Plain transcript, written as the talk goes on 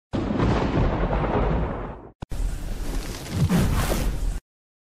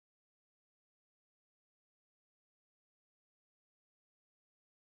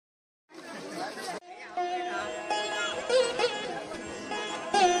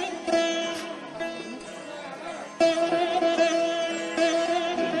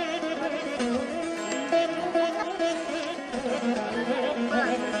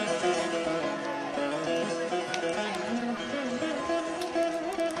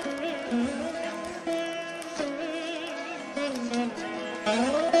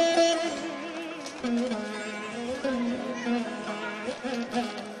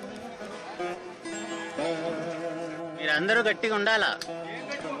మీరందరూ గట్టిగా ఉండాలా.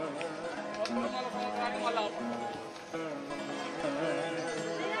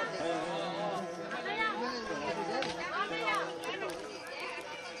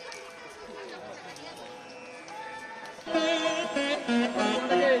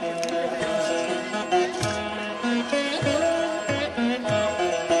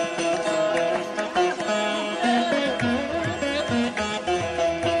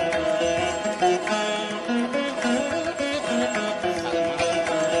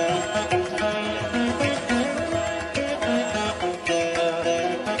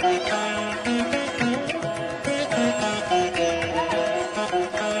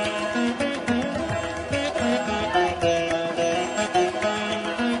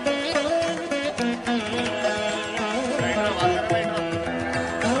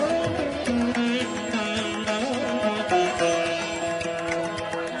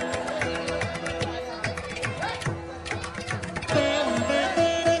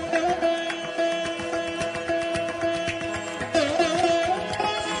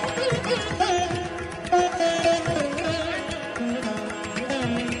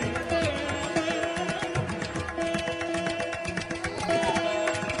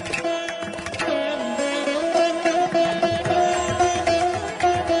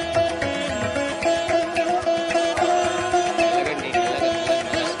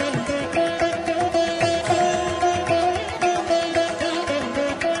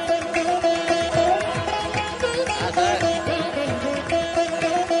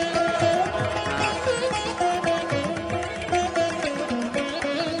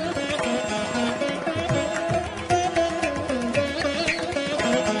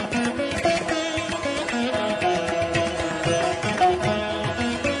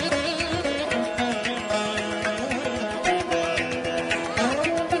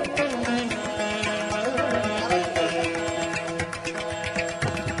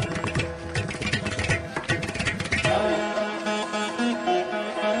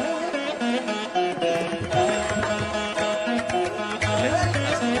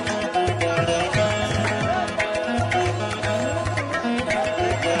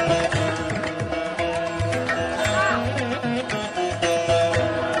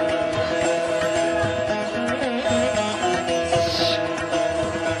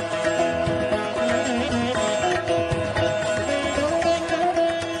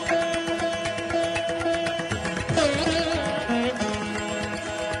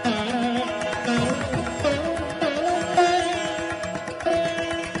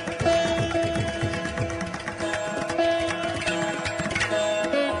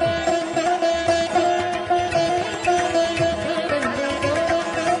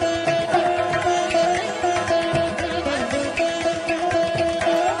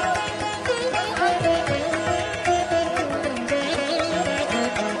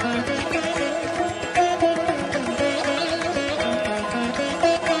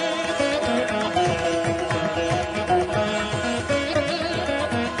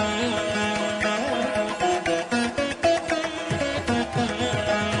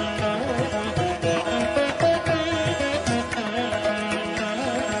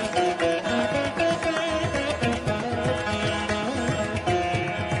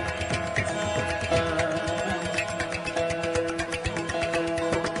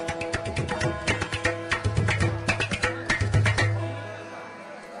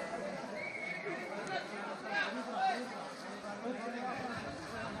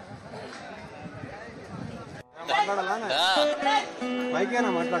 మైకేనా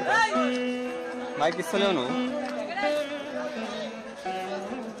మాట్లాడతా మైక్ ఇస్తలేవు నువ్వు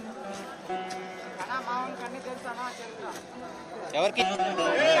ఎవరికి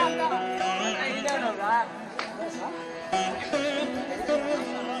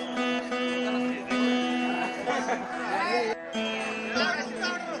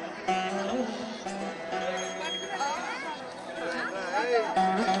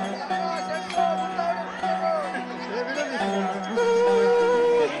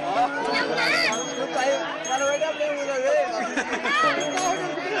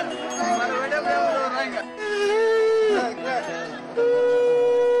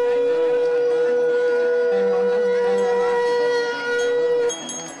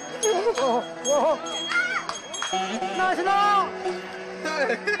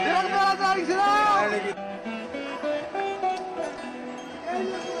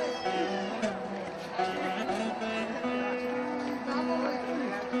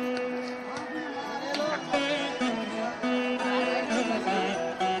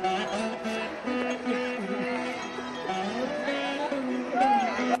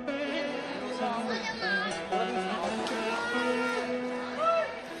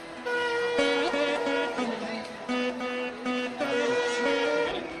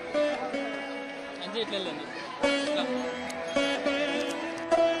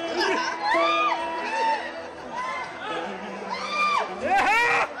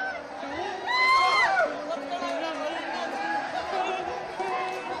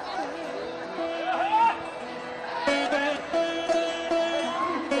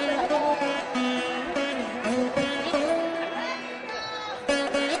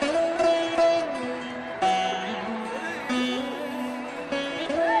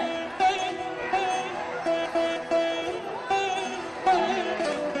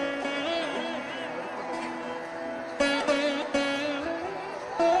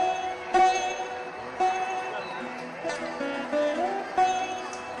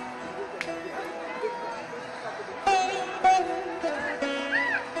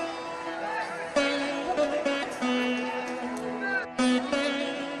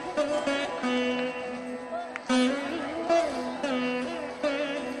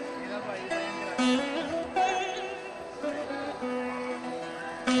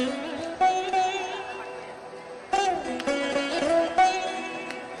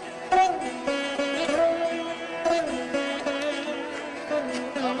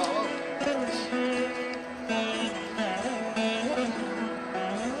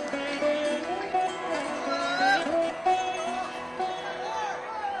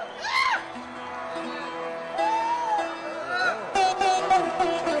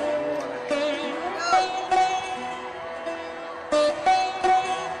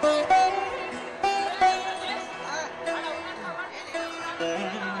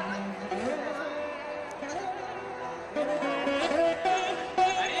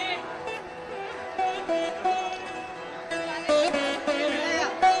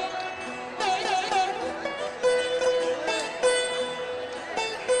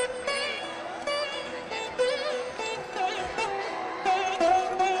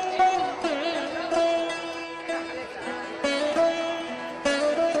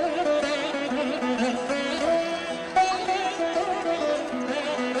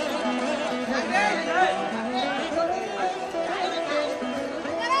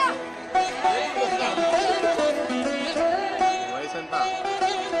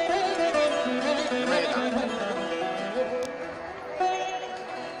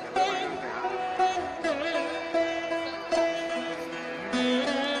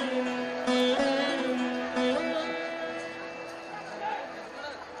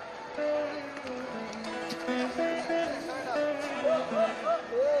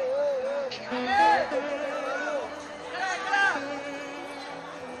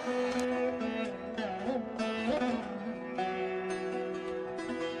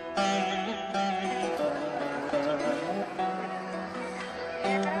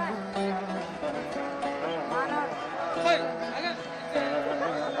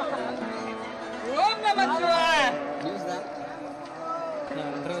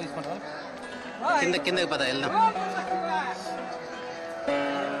కిందకి పద వెళ్దాం.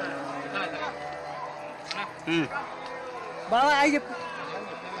 బాబా అయి చెప్పు.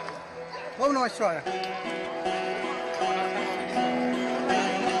 ఓం నమః శివాయ.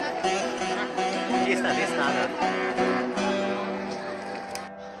 తీస్తా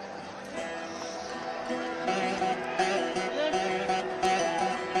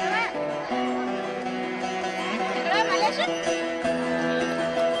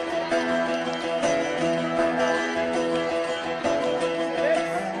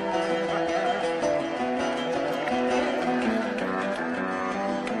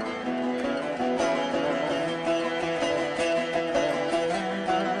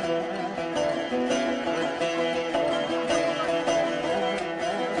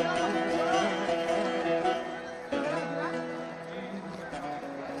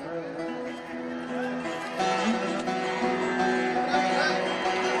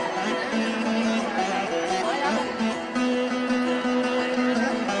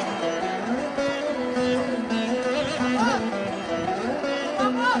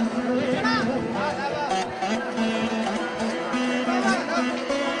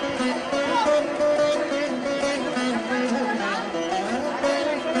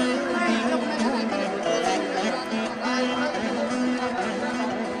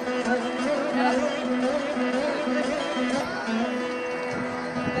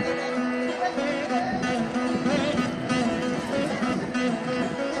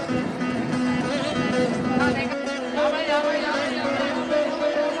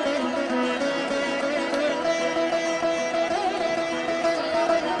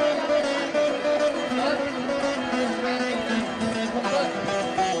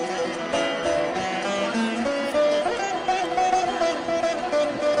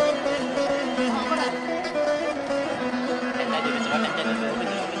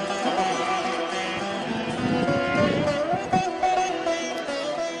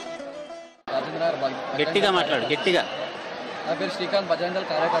గట్టిగా మాట్లాడు, గట్టిగా. నా పేరు శ్రీకాంత్, భజనందల్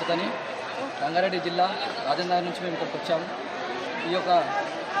కార్యకర్తని. రంగారెడ్డి జిల్లా రాజేంద్ర నుంచి మేము ఇక్కడికి వచ్చాము. ఈ యొక్క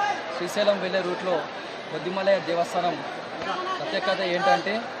శ్రీశైలం వెళ్ళే రూట్లో లొద్దిమలయ్య దేవస్థానం ప్రత్యేకత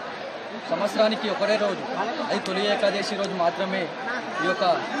ఏంటంటే సంవత్సరానికి ఒకటే రోజు, అది తొలి ఏకాదశి రోజు మాత్రమే ఈ యొక్క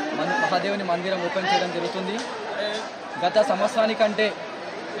మహాదేవుని మందిరం ఓపెన్ చేయడం జరుగుతుంది. గత సంవత్సరానికంటే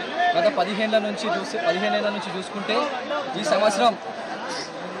గత 15 ఏళ్ళ నుంచి చూసుకుంటే ఈ సంవత్సరం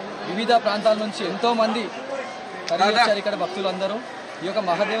వివిధ ప్రాంతాల నుంచి ఎంతోమంది తరలివచ్చారు ఇక్కడ భక్తులందరూ. ఈ యొక్క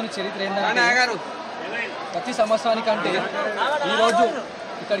మహాదేవుని చరిత్ర ఏంటంటే ప్రతి సంవత్సరానికంటే ఈరోజు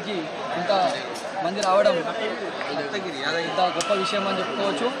ఇక్కడికి ఇంత మంది రావడం ఇంత గొప్ప విషయం అని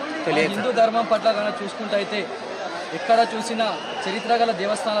చెప్పుకోవచ్చు. హిందూ ధర్మం పట్ల కనుక చూసుకుంటే అయితే ఎక్కడ చూసినా చరిత్ర గల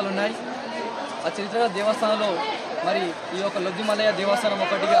దేవస్థానాలు ఉన్నాయి. ఆ చరిత్ర గల దేవస్థానంలో మరి ఈ యొక్క లొద్దిమలయ్య దేవస్థానం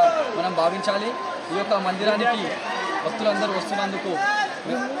ఒకటిగా మనం భావించాలి. ఈ యొక్క మందిరానికి భక్తులందరూ వస్తున్నందుకు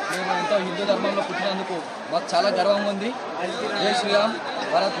మేము ఎంతో హిందూ ధర్మంలో పుట్టినందుకు మాకు చాలా గర్వంగా ఉంది. జై శ్రీరామ్,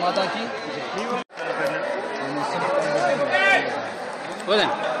 భారత్ మాతాకి జై.